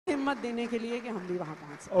हिम्मत देने के लिए कि हम भी वहाँ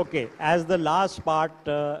पहुँच सकें. Okay, as the last part,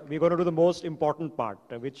 we're going to do the most important part,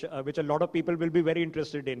 which a lot of people will be very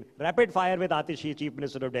interested in. Rapid fire with Atishi, Chief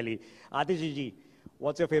Minister of Delhi. Atishi ji,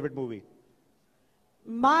 what's your favorite movie?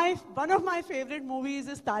 One of my favorite movies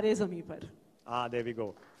is Taare Zameen Par. Ah, there we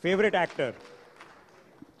go. Favorite actor?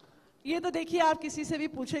 ये तो देखिए आप किसी से भी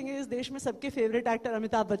पूछेंगे इस देश में सबके फेवरेट एक्टर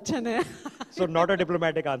अमिताभ बच्चन है. So not a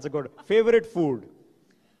diplomatic answer. Good. Favorite food?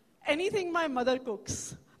 Anything my mother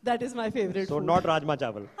cooks, that is my favorite So food. not rajma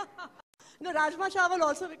chawal. No, rajma chawal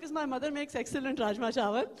also because my mother makes excellent rajma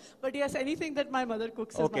chawal. But yes, anything that my mother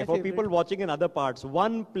cooks is my favorite. Okay, for people watching in other parts,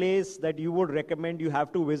 one place that you would recommend you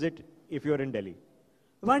have to visit if you're in Delhi?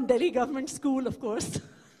 One Delhi government school, of course.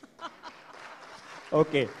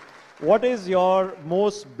 Okay. What is your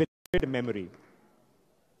most beloved memory?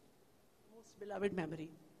 Most beloved memory.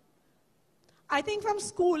 I think from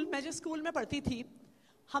school, मैं जिस school में पढ़ती थी,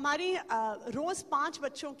 हमारी रोज 5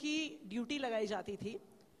 बच्चों की duty लगाई जाती थी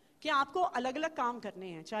कि आपको अलग अलग काम करने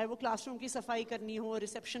हैं, चाहे वो क्लासरूम की सफाई करनी हो,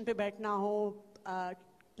 रिसेप्शन पे बैठना हो,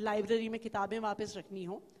 लाइब्रेरी में किताबें वापस रखनी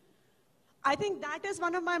हो. I think that is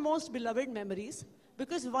one of my most beloved memories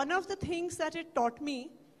because one of the things that it taught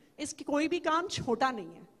me is कि कोई भी काम छोटा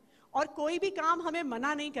नहीं है और कोई भी काम हमें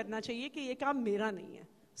मना नहीं करना चाहिए कि ये काम मेरा नहीं है.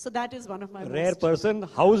 So that is one of my Rare person.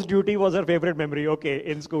 House duty was her favorite memory. Okay,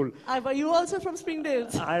 in school. Were you also from Springdale?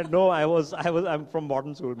 I'm from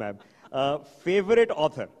modern school, ma'am. Favorite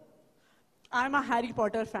author? I'm a Harry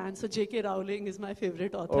Potter fan, so J.K. Rowling is my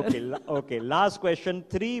favorite author. Okay. Last question.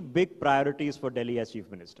 3 big priorities for Delhi as Chief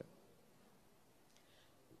Minister.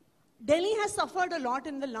 Delhi has suffered a lot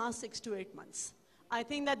in the last 6 to 8 months. I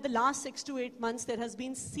think that the last 6 to 8 months there has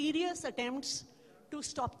been serious attempts to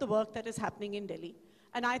stop the work that is happening in Delhi.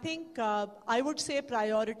 And I think I would say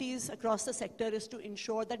priorities across the sector is to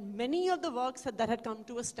ensure that many of the works that had come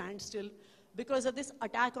to a standstill because of this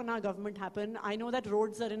attack on our government happen. I know that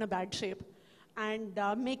roads are in a bad shape. And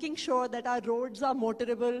making sure that our roads are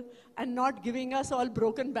motorable and not giving us all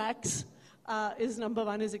broken backs is number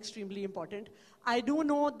one, is extremely important. I do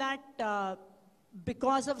know that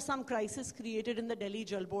because of some crisis created in the Delhi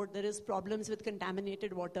Jal Board, there is problems with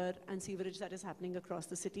contaminated water and sewerage that is happening across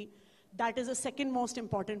the city. That is the second most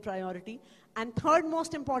important priority. And third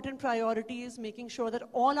most important priority is making sure that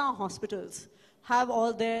all our hospitals have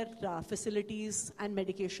all their facilities and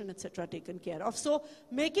medication, etc. taken care of. So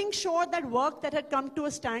making sure that work that had come to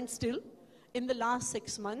a standstill in the last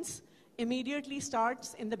 6 months immediately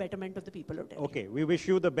starts in the betterment of the people of Delhi. Okay, we wish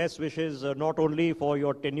you the best wishes, not only for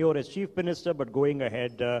your tenure as Chief Minister, but going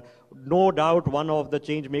ahead. No doubt one of the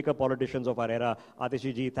change-maker politicians of our era,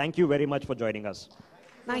 Atishi ji. Thank you very much for joining us.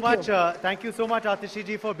 Thank you. Thank you so much, Atishi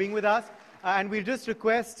ji, for being with us. And we'll just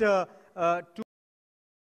request to